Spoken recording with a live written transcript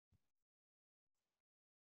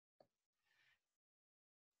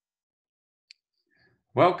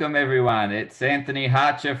Welcome everyone. It's Anthony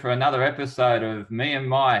Harcher for another episode of Me and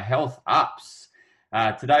My Health Ups.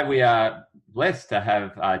 Today we are blessed to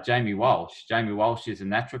have Jamie Walsh. Jamie Walsh is a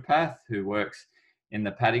naturopath who works in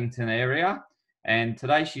the Paddington area, and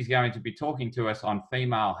today she's going to be talking to us on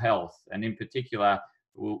female health, and in particular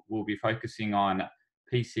we'll be focusing on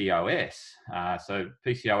PCOS. So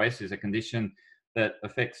PCOS is a condition that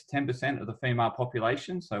affects 10% of the female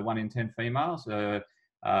population, so 1 in 10 females.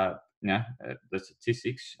 The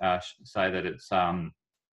statistics say that it's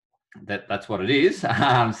that's what it is.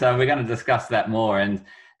 So we're going to discuss that more and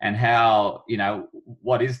how,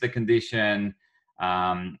 what is the condition,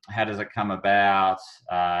 how does it come about,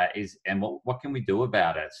 and what can we do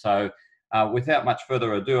about it. So without much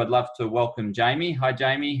further ado, I'd love to welcome Jamie. Hi,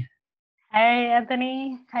 Jamie. Hey,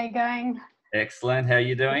 Anthony. How you going? Excellent. How are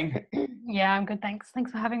you doing? Yeah, I'm good. Thanks.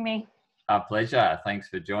 Thanks for having me. Our pleasure. Thanks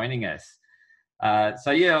for joining us.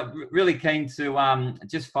 Really keen to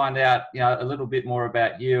just find out, a little bit more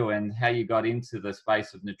about you and how you got into the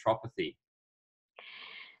space of naturopathy.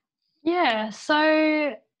 Yeah,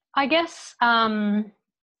 so I guess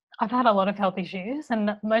I've had a lot of health issues,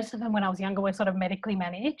 and most of them when I was younger were sort of medically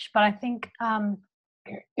managed. But I think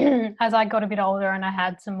as I got a bit older and I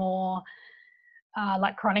had some more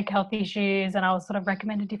like chronic health issues, and I was sort of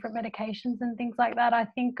recommended different medications and things like that, I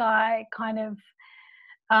think I kind of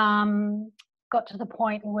got to the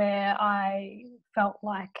point where I felt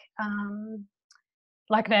like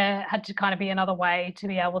there had to kind of be another way to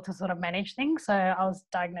be able to sort of manage things. So I was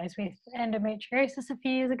diagnosed with endometriosis a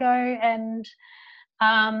few years ago, and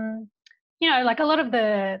like a lot of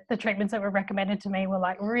the treatments that were recommended to me were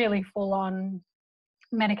like really full on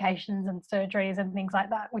medications and surgeries and things like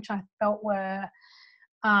that, which I felt were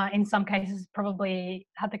in some cases probably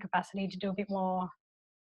had the capacity to do a bit more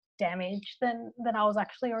damage than I was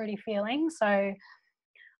actually already feeling. So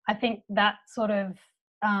I think that sort of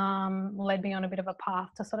led me on a bit of a path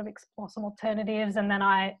to sort of explore some alternatives. And then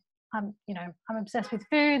I'm obsessed with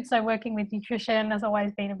food, so working with nutrition has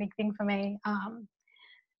always been a big thing for me.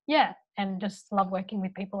 And just love working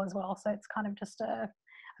with people as well. So it's kind of just I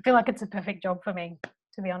feel like it's a perfect job for me,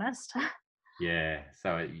 to be honest. Yeah.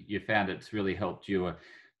 So you found it's really helped you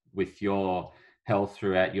with your health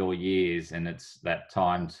throughout your years, and it's that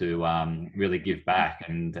time to really give back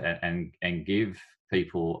and give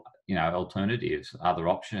people, alternatives, other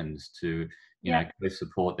options to,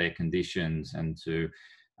 support their conditions and to,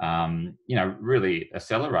 really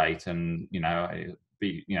accelerate and,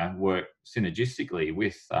 work synergistically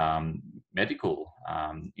with medical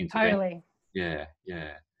intervention. Totally. Yeah.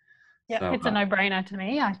 Yeah, So, it's a no-brainer to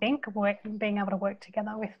me. I think being able to work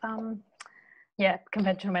together with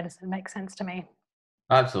conventional medicine makes sense to me.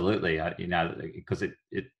 absolutely, because it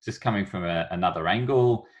just coming from another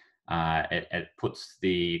angle, it puts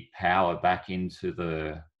the power back into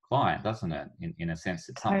the client, doesn't it? In a sense,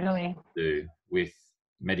 it's something Totally. to do with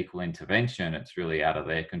medical intervention. It's really out of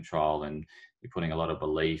their control, and you're putting a lot of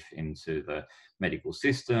belief into the medical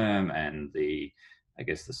system and I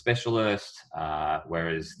guess the specialist,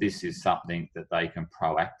 whereas this is something that they can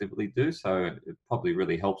proactively do. So it probably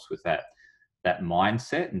really helps with that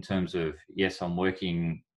mindset in terms of, yes, I'm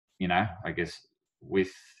working, I guess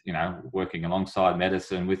with, working alongside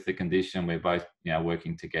medicine with the condition. We're both,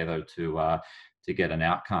 working together to get an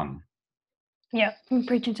outcome. Yeah, I'm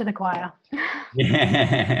preaching to the choir.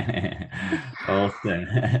 Yeah. Awesome.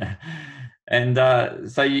 And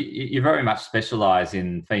so you very much specialize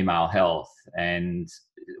in female health. And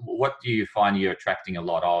what do you find you're attracting a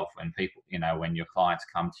lot of when people, when your clients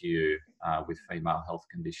come to you with female health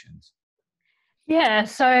conditions? Yeah,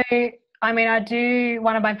 so I mean,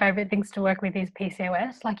 one of my favorite things to work with is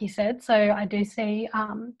PCOS, like you said. So I do see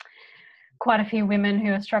quite a few women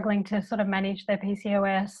who are struggling to sort of manage their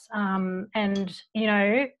PCOS. And,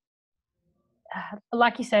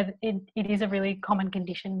 like you said, it is a really common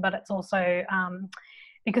condition, but it's also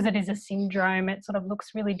because it is a syndrome, it sort of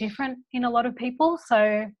looks really different in a lot of people.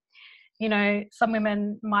 So, some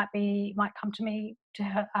women might come to me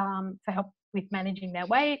for help with managing their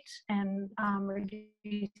weight and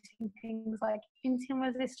reducing things like insulin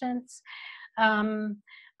resistance.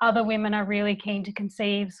 Other women are really keen to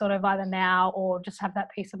conceive sort of either now or just have that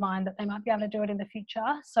peace of mind that they might be able to do it in the future.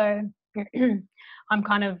 So I'm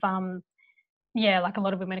kind of, like a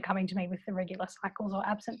lot of women are coming to me with irregular cycles or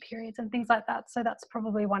absent periods and things like that. So that's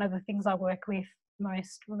probably one of the things I work with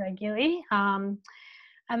most regularly.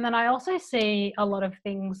 And then I also see a lot of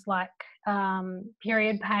things like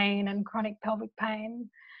period pain and chronic pelvic pain,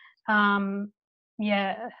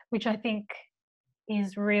 which I think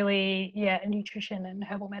is really, nutrition and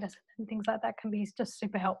herbal medicine and things like that can be just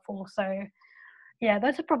super helpful. So, Yeah,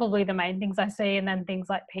 those are probably the main things I see, and then things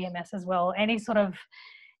like PMS as well. Any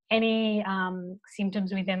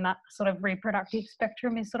symptoms within that sort of reproductive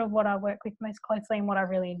spectrum is sort of what I work with most closely and what I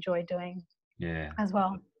really enjoy doing Yeah, as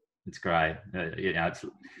well. it's great.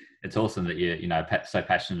 It's awesome that so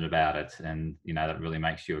passionate about it, and that really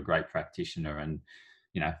makes you a great practitioner, and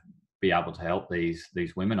you know be able to help these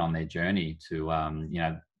women on their journey to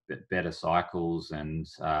better cycles and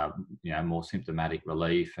more symptomatic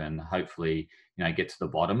relief, and hopefully get to the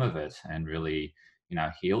bottom of it and really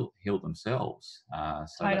heal themselves.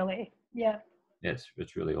 So that Totally. Yeah.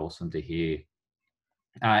 it's really awesome to hear.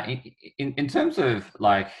 Uh, in, in terms of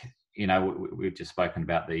like, we've just spoken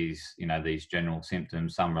about these general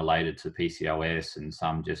symptoms, some related to PCOS and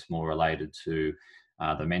some just more related to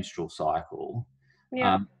the menstrual cycle.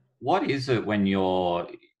 Yeah. Um, what is it when you're,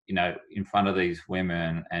 in front of these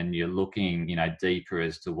women and you're looking, deeper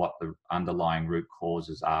as to what the underlying root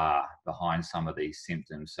causes are behind some of these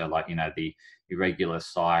symptoms? So like, the irregular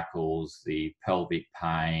cycles, the pelvic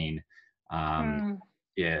pain, um, Mm.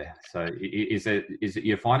 yeah. So is it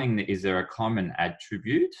you're finding that is there a common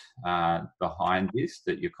attribute behind this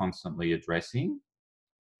that you're constantly addressing?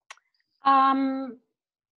 Um,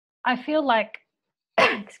 I feel like,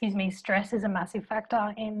 excuse me, stress is a massive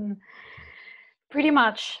factor in pretty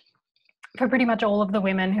much for pretty much all of the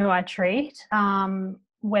women who I treat,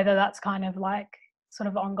 whether that's kind of like sort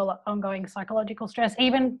of ongoing psychological stress.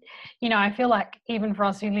 Even, I feel like even for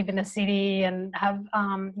us who live in a city and have,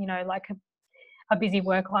 like a busy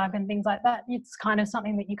work life and things like that, it's kind of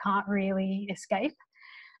something that you can't really escape.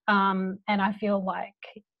 And I feel like,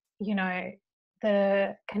 you know,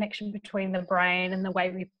 the connection between the brain and the way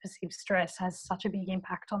we perceive stress has such a big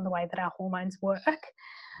impact on the way that our hormones work.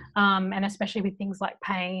 And especially with things like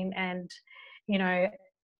pain and, you know,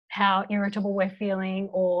 how irritable we're feeling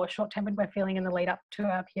or short-tempered we're feeling in the lead up to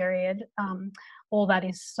our period. All that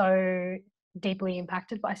is so deeply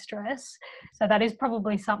impacted by stress. So that is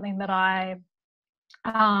probably something that I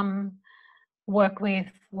um, work with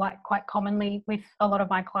like quite commonly with a lot of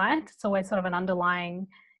my clients. It's always sort of an underlying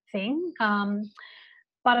thing.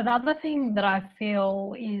 But another thing that I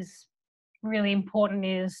feel is really important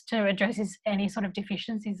is to address is any sort of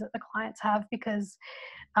deficiencies that the clients have, because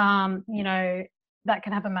that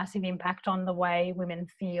can have a massive impact on the way women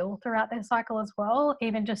feel throughout their cycle as well.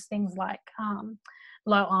 Even just things like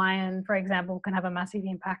low iron, for example, can have a massive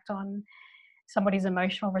impact on somebody's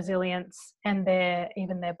emotional resilience and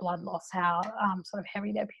even their blood loss, how sort of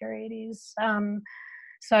heavy their period is.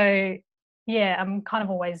 So yeah, I'm kind of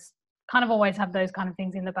always have those kind of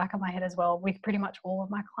things in the back of my head as well with pretty much all of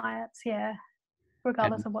my clients. Yeah,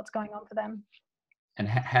 regardless And of what's going on for them. and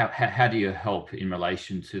how do you help in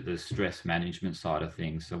relation to the stress management side of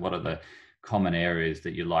things? So what are the common areas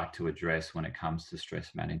that you like to address when it comes to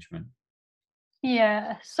stress management?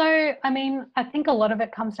 Yeah. So, I mean, I think a lot of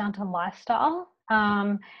it comes down to lifestyle.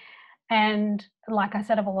 And like I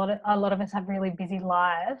said, a lot of us have really busy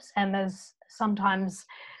lives, and there's sometimes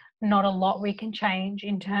not a lot we can change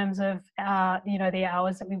in terms of, the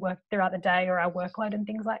hours that we work throughout the day or our workload and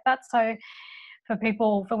things like that. So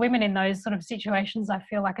for women in those sort of situations, I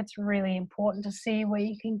feel like it's really important to see where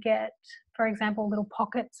you can get, for example, little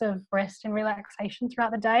pockets of rest and relaxation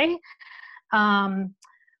throughout the day. Um,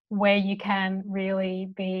 where you can really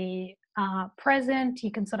be present.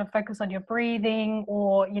 You can sort of focus on your breathing,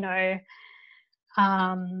 or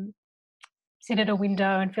um, sit at a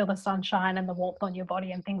window and feel the sunshine and the warmth on your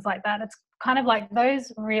body and things like that. It's kind of like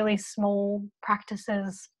those really small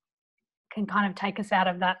practices can kind of take us out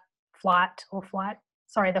of that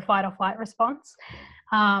the fight or flight response.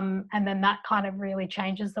 And then that kind of really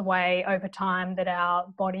changes the way over time that our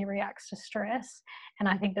body reacts to stress. And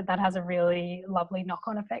I think that has a really lovely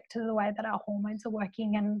knock-on effect to the way that our hormones are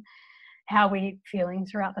working and how we're feeling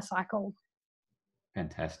throughout the cycle.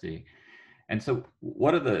 Fantastic. And so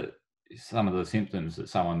what are some of the symptoms that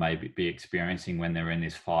someone may be experiencing when they're in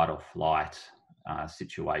this fight or flight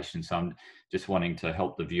situation? So I'm just wanting to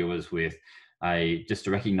help the viewers with just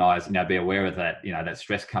to recognize, be aware of that, that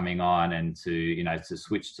stress coming on, and to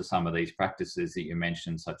switch to some of these practices that you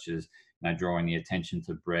mentioned, such as, drawing the attention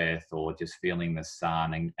to breath, or just feeling the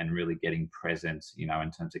sun, and really getting present, in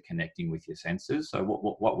terms of connecting with your senses. So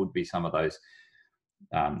what would be some of those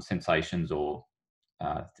sensations or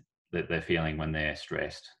uh, that they're feeling when they're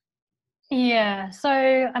stressed? Yeah. So,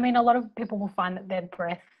 I mean, a lot of people will find that their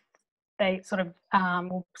breath, they sort of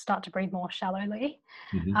will start to breathe more shallowly.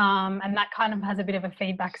 Hmm. And that kind of has a bit of a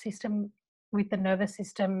feedback system with the nervous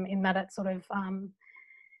system, in that it sort of,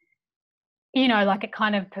 like it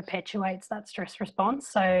kind of perpetuates that stress response.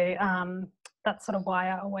 So, that's sort of why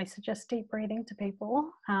I always suggest deep breathing to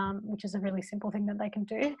people, which is a really simple thing that they can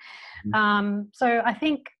do. Mhm. So I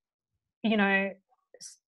think, you know,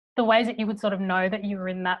 the ways that you would sort of know that you were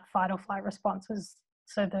in that fight or flight response was,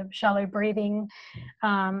 so the shallow breathing,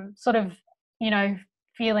 sort of, you know,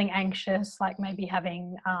 feeling anxious, like maybe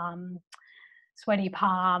having sweaty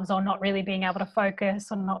palms, or not really being able to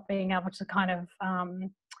focus, or not being able to kind of,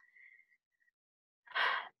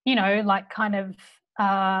 you know, like kind of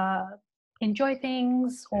enjoy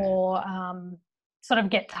things, Yeah. or sort of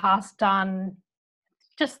get tasks done,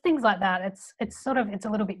 just things like that. It's sort of, it's a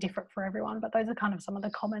little bit different for everyone, but those are kind of some of the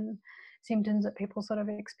common symptoms that people sort of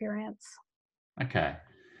experience. Okay.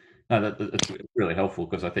 No, that's really helpful,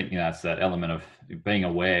 because I think, it's that element of being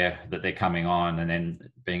aware that they're coming on and then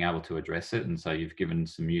being able to address it. And so you've given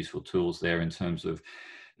some useful tools there in terms of,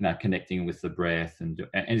 connecting with the breath. And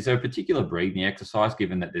is there a particular breathing exercise,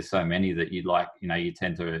 given that there's so many, that you'd like, you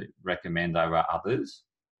tend to recommend over others?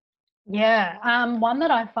 Yeah, one that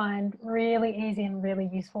I find really easy and really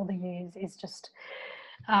useful to use is just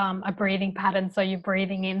a breathing pattern. So you're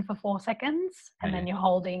breathing in for 4 seconds, Oh, and yeah. then you're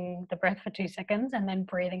holding the breath for 2 seconds, and then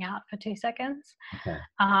breathing out for 2 seconds. Okay.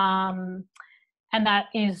 Um, and that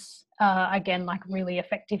is, again, like really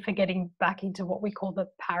effective for getting back into what we call the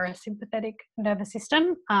parasympathetic nervous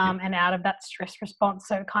system, Yeah. and out of that stress response.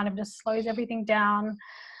 So it kind of just slows everything down.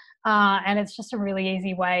 And it's just a really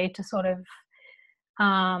easy way to sort of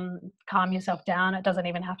calm yourself down. It doesn't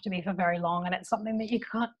even have to be for very long, and it's something that you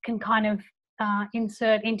can kind of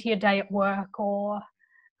insert into your day at work, or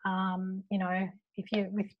you know, if you're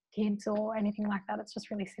with kids or anything like that. It's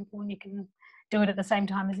just really simple, and you can do it at the same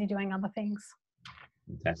time as you're doing other things.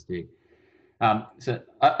 Fantastic. So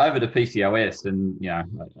over to PCOS, and I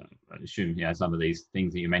assume some of these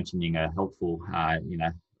things that you're mentioning are helpful.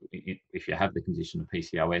 If you have the condition of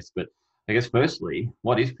PCOS, but I guess firstly,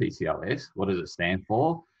 what is PCOS? What does it stand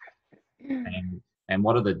for? And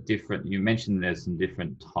what are the different? You mentioned there's some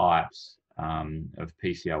different types of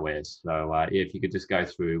PCOS. So if you could just go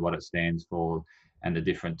through what it stands for and the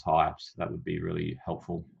different types, that would be really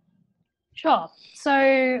helpful. Sure. So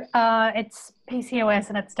it's PCOS,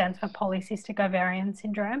 and it stands for polycystic ovarian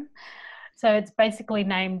syndrome. So it's basically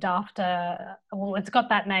named after, well, it's got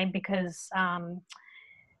that name because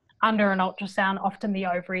under an ultrasound, often the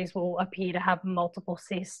ovaries will appear to have multiple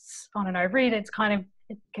cysts on an ovary. It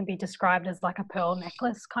can be described as like a pearl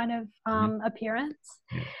necklace kind of Mhm. appearance.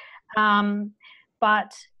 Yeah.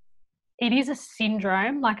 But it is a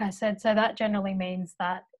syndrome, like I said. So that generally means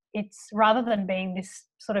that it's, rather than being this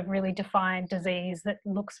sort of really defined disease that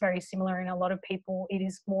looks very similar in a lot of people, it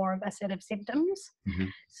is more of a set of symptoms.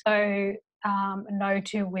 Mhm. So no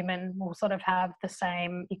two women will sort of have the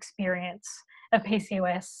same experience of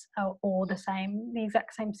PCOS, or the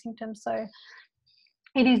exact same symptoms. So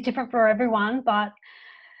it is different for everyone, but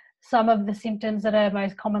some of the symptoms that are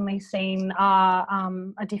most commonly seen are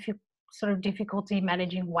sort of difficulty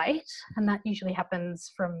managing weight, and that usually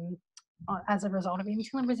happens from as a result of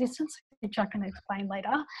insulin resistance, which I can explain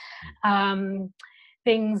later. Um,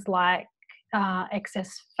 Things like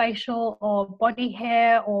excess facial or body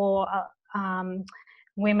hair, or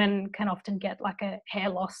women can often get like a hair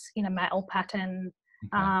loss in a male pattern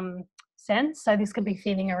Okay. sense. So this could be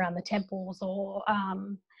thinning around the temples, or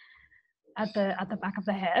at the back of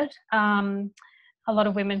the head. A lot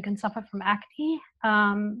of women can suffer from acne,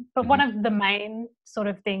 but one Mhm. of the main sort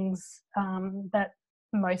of things that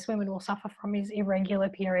most women will suffer from is irregular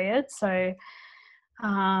periods. So,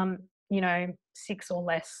 you know, 6 or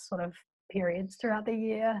less sort of periods throughout the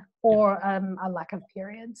year, Yeah. or a lack of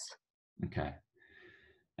periods. Okay.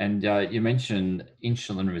 And you mentioned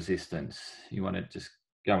insulin resistance. You want to just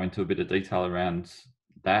go into a bit of detail around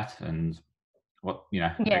that and what,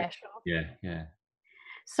 Yeah, sure. yeah, yeah.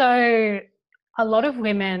 So a lot of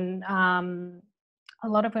women,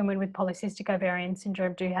 with polycystic ovarian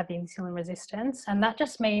syndrome do have insulin resistance, and that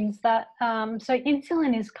just means that so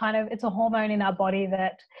insulin is it's a hormone in our body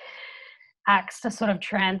that acts to sort of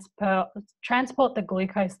transport the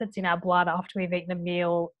glucose that's in our blood after we've eaten a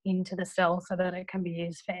meal into the cell, so that it can be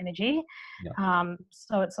used for energy. Yeah.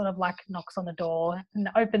 So it sort of like knocks on the door and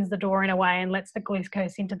opens the door in a way and lets the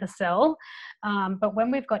glucose into the cell. But when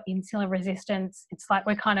we've got insulin resistance, it's like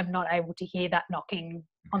we're kind of not able to hear that knocking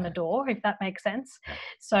on the Okay. door, if that makes sense. Yeah.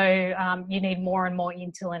 So you need more and more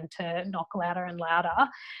insulin to knock louder and louder.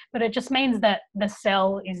 But it just means that the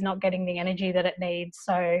cell is not getting the energy that it needs.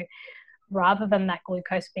 So rather than that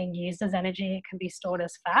glucose being used as energy, it can be stored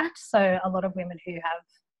as fat. So a lot of women who have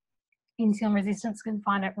insulin resistance can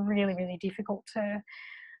find it really, really difficult to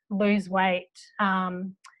lose weight.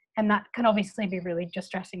 And that can obviously be really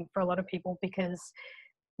distressing for a lot of people, because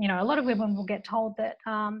you know, a lot of women will get told that,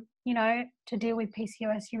 you know, to deal with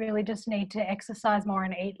PCOS, you really just need to exercise more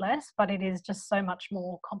and eat less, but it is just so much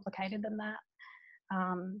more complicated than that.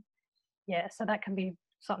 Yeah, so that can be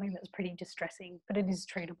something that's pretty distressing, but it is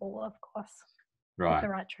treatable, of course, with Right. the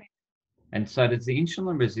right treatment. And so does the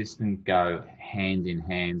insulin resistance go hand in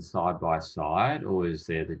hand, side by side, or is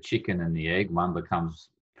there the chicken and the egg? One becomes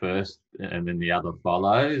first and then the other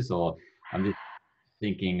follows? Or I'm just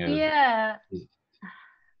thinking of, Yeah,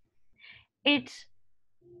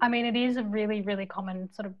 I mean, it is a really, really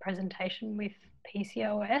common sort of presentation with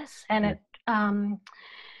PCOS, and yeah, it,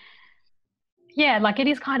 yeah, like it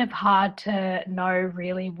is kind of hard to know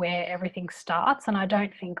really where everything starts, and I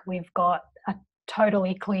don't think we've got a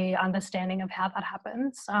totally clear understanding of how that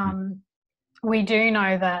happens. We do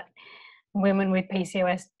know that women with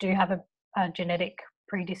PCOS do have a genetic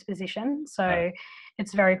predisposition, okay, so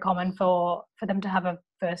it's very common for them to have a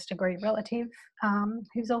first degree relative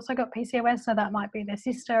who's also got PCOS. So that might be their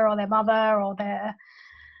sister or their mother or their,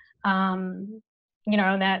 you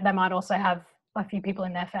know, and they might also have a few people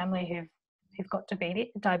in their family who've got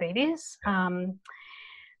diabetes.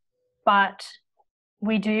 But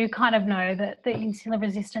we do kind of know that the insulin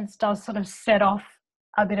resistance does sort of set off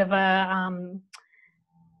a bit of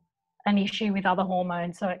an issue with other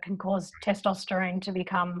hormones. So it can cause testosterone to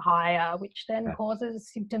become higher, which then okay, causes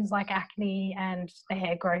symptoms like acne and the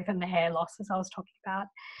hair growth and the hair loss, as I was talking about,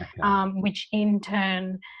 okay, which in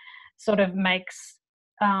turn sort of makes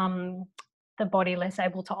the body less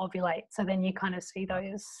able to ovulate. So then you kind of see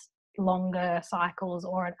those longer cycles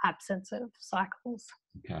or an absence of cycles.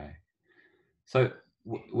 okay. So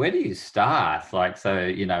where do you start? Like, so,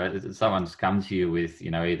 you know, someone's come to you with, you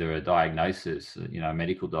know, either a diagnosis, you know, a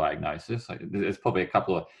medical diagnosis. Like, there's probably a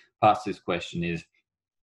couple of parts to this question is,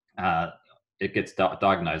 uh, it gets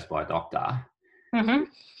diagnosed by a doctor, Mm-hmm.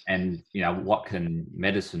 and you know what can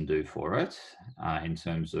medicine do for it in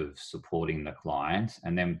terms of supporting the client,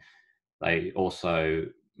 and then they also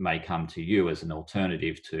may come to you as an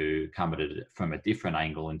alternative to come at it from a different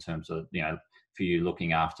angle in terms of, you know, for you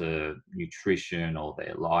looking after nutrition or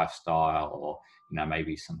their lifestyle, or you know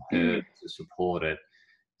maybe some herbs to support it.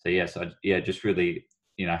 So yeah, so yeah, just really,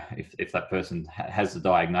 you know, if that person has the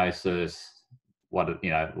diagnosis, what are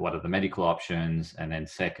the medical options, and then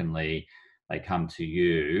secondly, they come to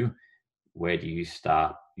you, where do you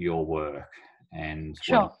start your work, and what?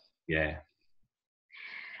 Sure. Yeah,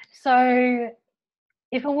 So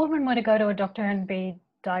if a woman were to go to a doctor and be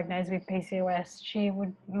diagnosed with PCOS, she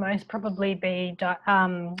would most probably be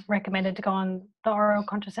recommended to go on the oral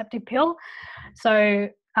contraceptive pill. So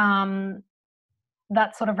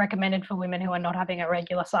that's sort of recommended for women who are not having a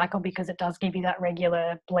regular cycle, because it does give you that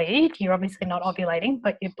regular bleed. You're obviously not ovulating,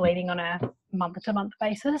 but you're bleeding on a month-to-month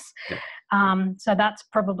basis. yeah, So that's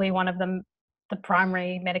probably one of the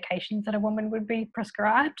primary medications that a woman would be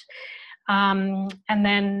prescribed. And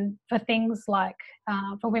then for things like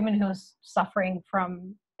for women who are suffering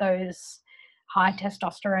from those high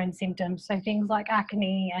testosterone symptoms, so things like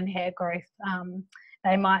acne and hair growth,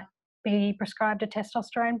 they might be prescribed a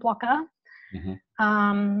testosterone blocker. hmm,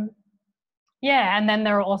 Um, yeah, and then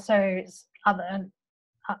there are also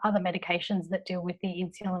other medications that deal with the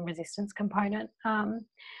insulin resistance component.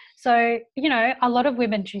 So, you know, a lot of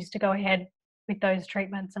women choose to go ahead with those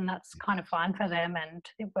treatments, and that's kind of fine for them, and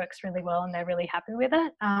it works really well, and they're really happy with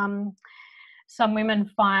it. Some women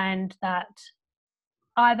find that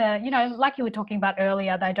either, you know, like you were talking about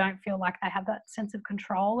earlier, they don't feel like they have that sense of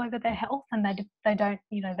control over their health, and they don't,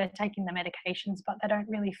 you know, they're taking the medications, but they don't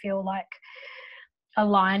really feel like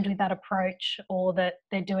aligned with that approach, or that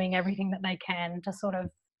they're doing everything that they can to sort of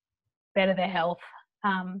better their health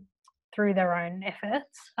through their own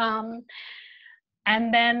efforts.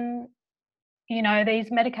 And then, you know, these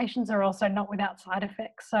medications are also not without side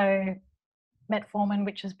effects. So metformin,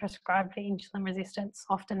 which is prescribed for insulin resistance,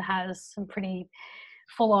 often has some pretty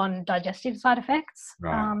full-on digestive side effects,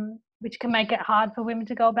 right, which can make it hard for women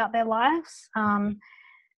to go about their lives.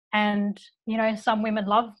 And, you know, some women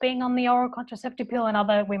love being on the oral contraceptive pill, and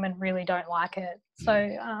other women really don't like it. So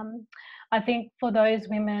mm, I think for those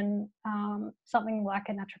women, something like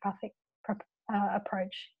a naturopathic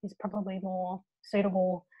approach is probably more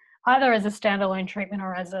suitable, either as a standalone treatment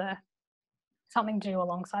or as something to do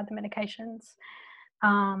alongside the medications.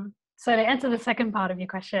 So to answer the second part of your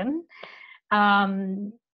question,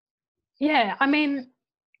 yeah, I mean,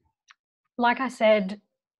 like I said,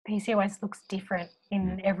 PCOS looks different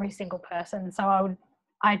mm, in every single person. So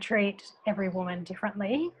I treat every woman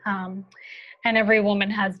differently, and every woman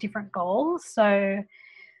has different goals. So,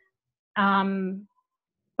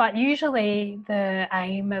 but usually the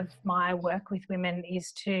aim of my work with women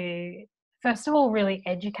is to first of all, really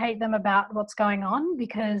educate them about what's going on,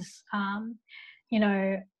 because, you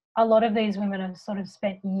know, a lot of these women have sort of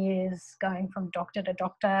spent years going from doctor to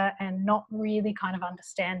doctor and not really kind of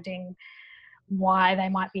understanding why they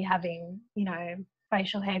might be having, you know,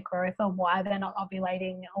 facial hair growth, or why they're not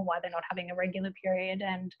ovulating, or why they're not having a regular period.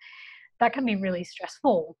 And that can be really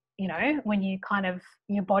stressful, you know, when you kind of,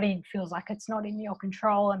 your body feels like it's not in your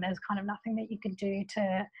control and there's kind of nothing that you can do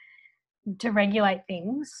to regulate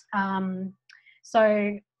things.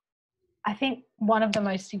 So I think one of the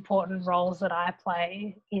most important roles that I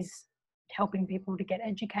play is helping people to get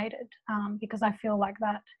educated, because I feel like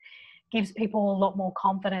that gives people a lot more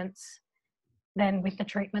confidence than with the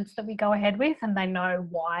treatments that we go ahead with, and they know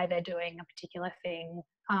why they're doing a particular thing,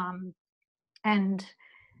 and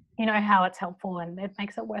you know how it's helpful, and it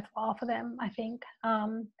makes it worthwhile for them, I think.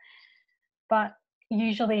 But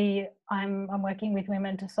usually I'm working with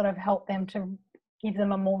women to sort of help them to give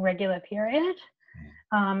them a more regular period,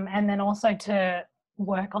 and then also to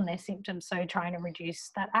work on their symptoms, so trying to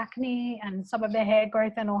reduce that acne and some of their hair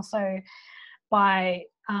growth, and also by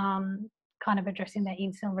kind of addressing their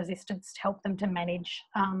insulin resistance to help them to manage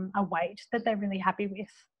a weight that they're really happy with.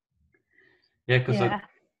 Yeah, because Yeah.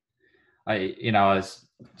 I was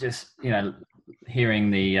just, hearing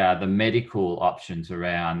the medical options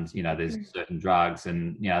around, there's certain drugs,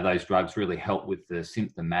 and those drugs really help with the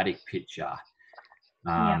symptomatic picture.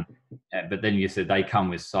 Yeah. But then you said they come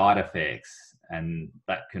with side effects, and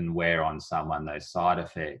that can wear on someone, those side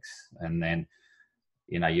effects. And then,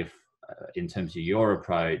 you've, in terms of your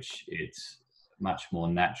approach, it's much more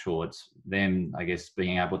natural. It's them, I guess,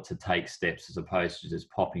 being able to take steps as opposed to just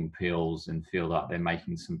popping pills and feel like they're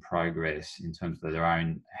making some progress in terms of their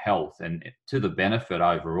own health, and to the benefit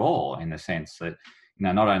overall, in the sense that,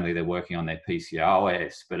 not only they're working on their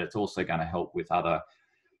PCOS, but it's also going to help with other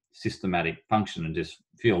systematic function and just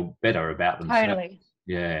feel better about themselves. Totally.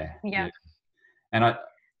 Yeah. Yeah. And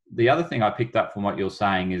the other thing I picked up from what you're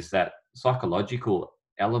saying is that psychological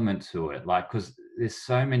element to it, like, because there's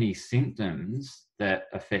so many symptoms that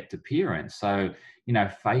affect appearance. So,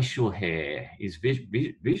 facial hair is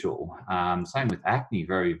visual. Same with acne,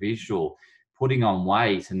 very visual. Putting on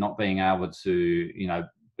weight and not being able to,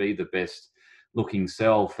 be the best looking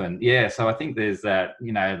self. And yeah, so I think there's that,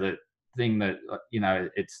 the thing that,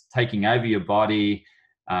 it's taking over your body.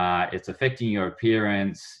 It's affecting your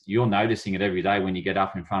appearance. You're noticing it every day when you get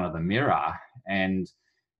up in front of the mirror, and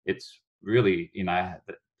it's really,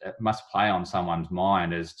 it must play on someone's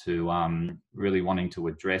mind as to really wanting to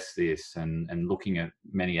address this, and looking at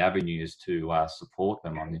many avenues to support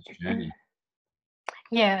them on this journey.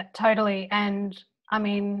 Yeah, totally. And I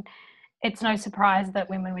mean, it's no surprise that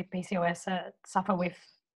women with PCOS suffer with,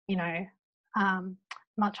 you know,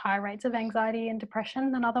 much higher rates of anxiety and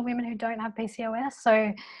depression than other women who don't have PCOS.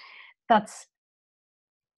 So that's,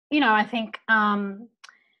 I think,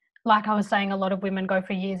 like I was saying, a lot of women go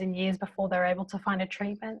for years and years before they're able to find a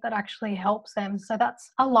treatment that actually helps them. So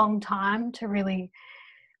that's a long time to really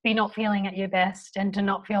be not feeling at your best, and to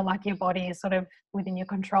not feel like your body is sort of within your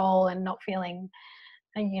control, and not feeling,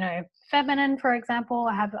 feminine, for example.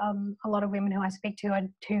 I have a lot of women who I speak to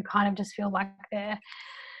who kind of just feel like they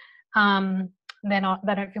don't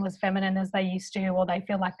feel as feminine as they used to, or they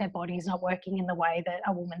feel like their body's not working in the way that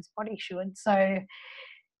a woman's body should. So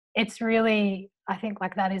it's really, I think,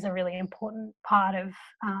 like, that is a really important part of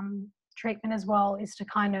treatment as well, is to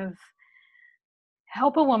kind of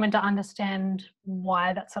help a woman to understand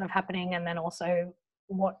why that's sort of happening, and then also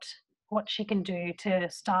what she can do to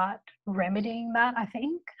start remedying that, I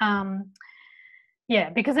think. Yeah,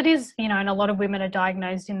 because it is, and a lot of women are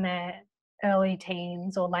diagnosed in their early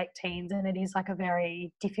teens or late teens, and it is like a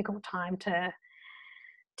very difficult time to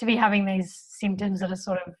be having these symptoms that are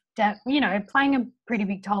sort of, playing a pretty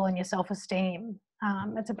big toll on your self-esteem.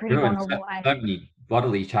 It's a pretty True, and vulnerable so age. many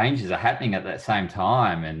bodily changes are happening at that same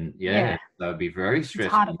time, and Yeah, that would be very it's hard at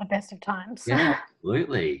stressful. the best of times. Yeah,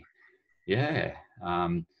 absolutely. Yeah.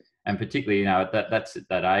 And particularly, that's at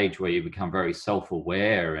that age where you become very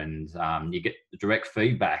self-aware, and you get direct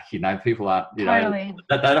feedback. People aren't, Totally.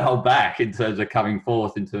 they don't hold back in terms of coming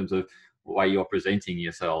forth, in terms of the way you're presenting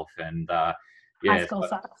yourself. And High yeah, school so,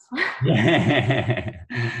 sucks. yeah.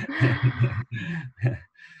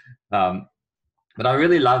 um, but I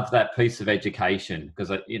really love that piece of education,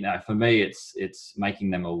 because for me, it's making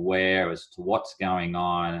them aware as to what's going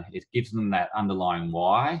on. It gives them that underlying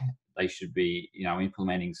why they should be,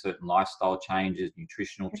 implementing certain lifestyle changes,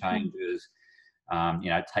 nutritional changes,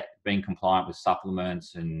 being compliant with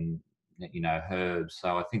supplements and, herbs.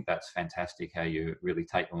 So I think that's fantastic how you really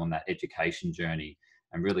take them on that education journey,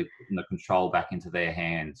 and really putting the control back into their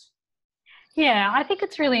hands. Yeah, I think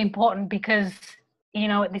it's really important because,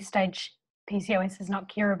 at this stage, PCOS is not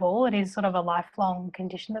curable. It is sort of a lifelong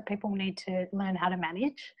condition that people need to learn how to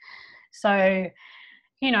manage. So,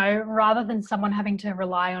 rather than someone having to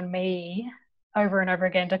rely on me over and over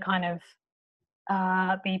again to kind of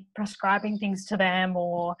be prescribing things to them,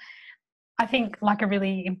 or I think like a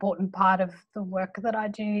really important part of the work that I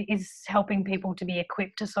do is helping people to be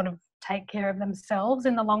equipped to sort of take care of themselves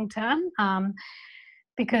in the long term.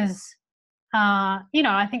 Because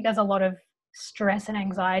I think there's a lot of stress and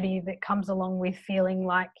anxiety that comes along with feeling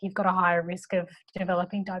like you've got a higher risk of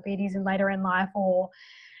developing diabetes in later in life, or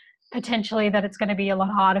potentially that it's going to be a lot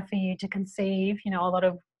harder for you to conceive. A lot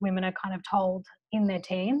of women are kind of told in their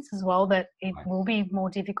teens as well that it Right. will be more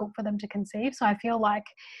difficult for them to conceive. So I feel like,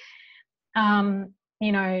 um,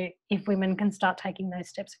 if women can start taking those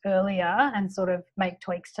steps earlier and sort of make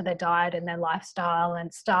tweaks to their diet and their lifestyle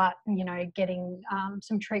and start, getting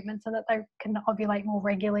some treatment so that they can ovulate more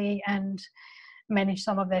regularly and manage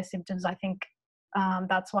some of their symptoms, I think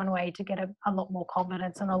that's one way to get a lot more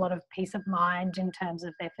confidence and a lot of peace of mind in terms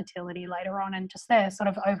of their fertility later on and just their sort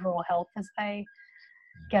of overall health as they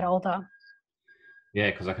get older. Yeah,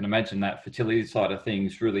 because I can imagine that fertility side of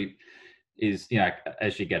things really is,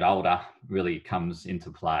 as you get older, really comes into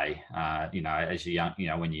play. As you young,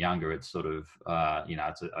 when you're younger, it's sort of, I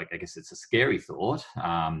guess it's a scary thought,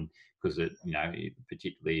 because it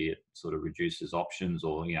particularly it sort of reduces options,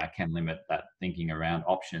 or can limit that thinking around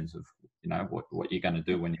options of what you're going to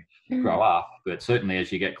do when you grow up. But certainly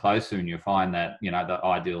as you get closer and you find that the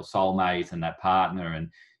ideal soulmate and that partner, and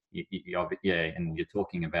and you're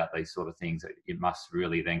talking about these sort of things, it must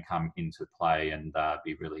really then come into play and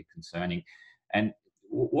be really concerning. And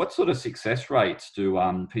what sort of success rates do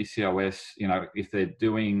PCOS, if they're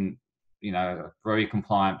doing, a very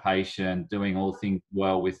compliant patient, doing all things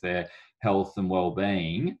well with their health and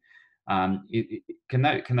well-being, can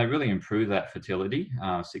they really improve that fertility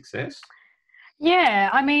success? Yeah,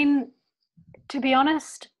 I mean, to be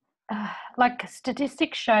honest, like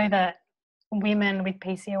statistics show that women with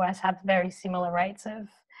PCOS have very similar rates of,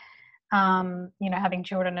 having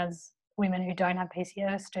children as women who don't have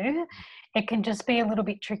PCOS do. It can just be a little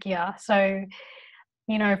bit trickier. So,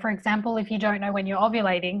 for example, if you don't know when you're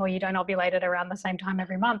ovulating or you don't ovulate at around the same time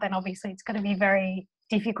every month, then obviously it's going to be very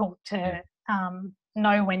difficult Yeah. to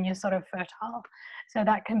know when you're sort of fertile. So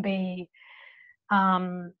that can be,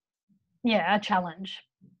 a challenge.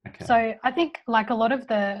 Okay. So I think like a lot of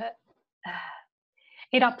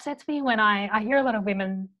it upsets me when I hear a lot of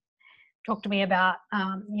women talk to me about,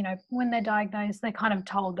 when they're diagnosed, they're kind of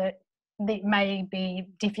told that it may be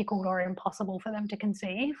difficult or impossible for them to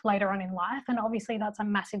conceive later on in life. And obviously that's a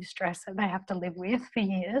massive stress that they have to live with for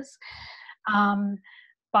years. Um,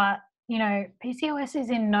 but, PCOS is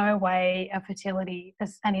in no way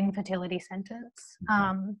an infertility sentence.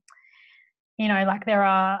 Okay. Like there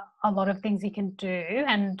are a lot of things you can do,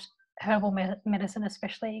 and herbal medicine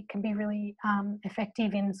especially can be really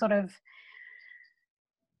effective in sort of,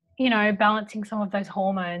 balancing some of those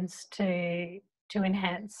hormones to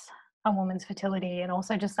enhance a woman's fertility, and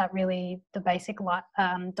also just that really the basic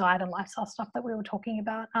diet and lifestyle stuff that we were talking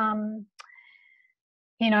about.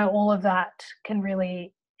 All of that can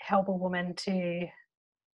really help a woman to,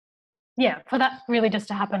 for that really just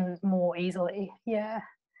to happen more easily. Yeah.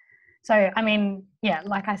 So, I mean,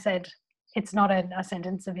 like I said, it's not a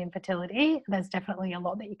sentence of infertility. There's definitely a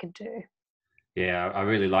lot that you can do. Yeah, I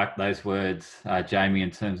really like those words, Jamie, in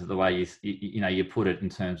terms of the way you put it, in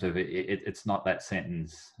terms of it's not that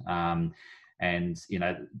sentence, and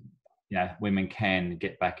women can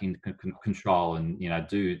get back into control and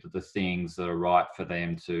do the things that are right for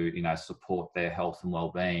them to support their health and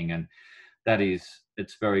well-being, and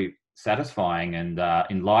it's very satisfying and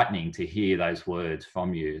enlightening to hear those words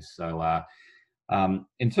from you. So,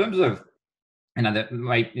 in terms of that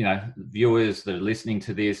may, viewers that are listening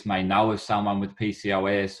to this may know of someone with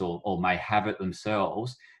PCOS, or may have it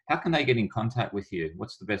themselves. How can they get in contact with you?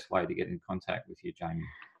 What's the best way to get in contact with you, Jamie?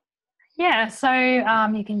 Yeah, so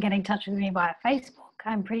you can get in touch with me via Facebook.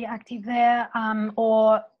 I'm pretty active there.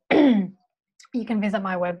 Or you can visit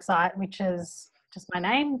my website, which is just my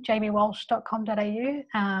name, jamiewalsh.com.au.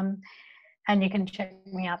 And you can check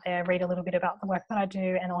me out there, read a little bit about the work that I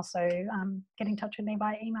do, and also get in touch with me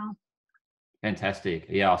by email. Fantastic.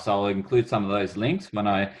 Yeah, so I'll include some of those links when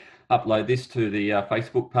I upload this to the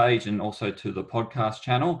Facebook page, and also to the podcast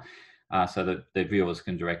channel, so that the viewers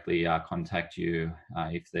can directly contact you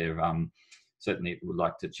if they're certainly would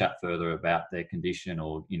like to chat further about their condition,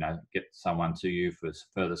 or get someone to you for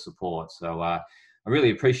further support. So I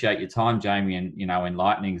really appreciate your time, Jamie, and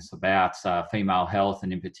enlightening us about female health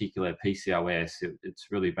and in particular PCOS. It's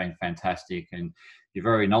really been fantastic, and you're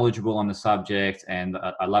very knowledgeable on the subject. And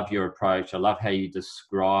I love your approach. I love how you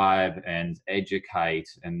describe and educate,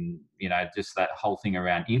 and just that whole thing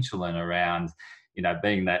around insulin, around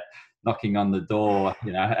being that knocking on the door,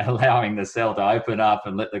 allowing the cell to open up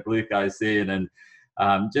and let the glucose in, and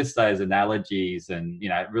just those analogies, and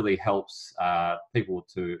it really helps people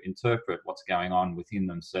to interpret what's going on within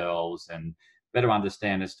themselves and better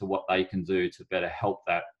understand as to what they can do to better help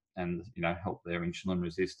that, and help their insulin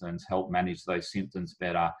resistance, help manage those symptoms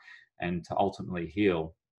better, and to ultimately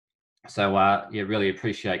heal. So yeah, really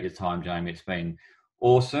appreciate your time, Jamie. It's been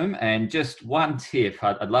awesome. And just one tip,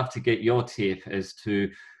 I'd love to get your tip as to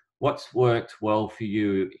what's worked well for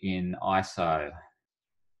you in ISO.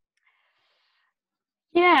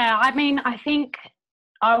 Yeah, I mean, I think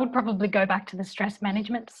I would probably go back to the stress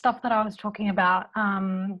management stuff that I was talking about.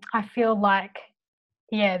 I feel like,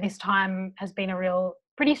 yeah, this time has been a real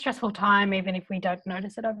pretty stressful time, even if we don't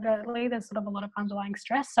notice it overtly. There's sort of a lot of underlying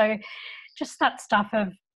stress. So just that stuff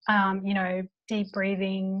of, deep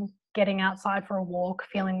breathing, getting outside for a walk,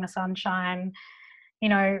 feeling the sunshine,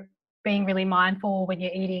 being really mindful when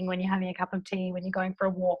you're eating, when you're having a cup of tea, when you're going for a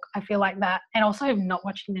walk. I feel like that. And also not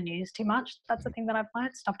watching the news too much. That's the thing that I've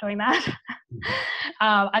learned. Stop doing that.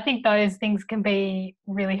 I think those things can be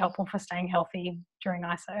really helpful for staying healthy during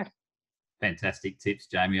ISO. Fantastic tips,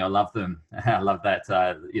 Jamie. I love them. I love that,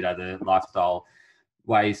 the lifestyle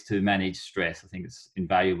ways to manage stress. I think it's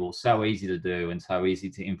invaluable, so easy to do and so easy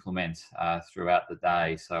to implement throughout the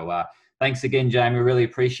day. So thanks again, Jamie. Really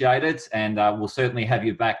appreciate it. And we'll certainly have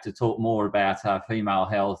you back to talk more about female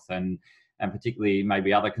health and particularly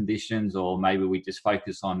maybe other conditions, or maybe we just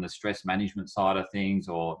focus on the stress management side of things,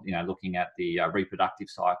 or, looking at the reproductive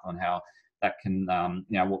cycle and how that can,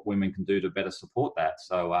 what women can do to better support that.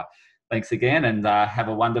 So thanks again, and have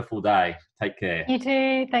a wonderful day. Take care. You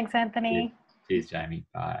too. Thanks, Anthony. Cheers, Jamie.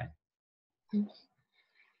 Bye.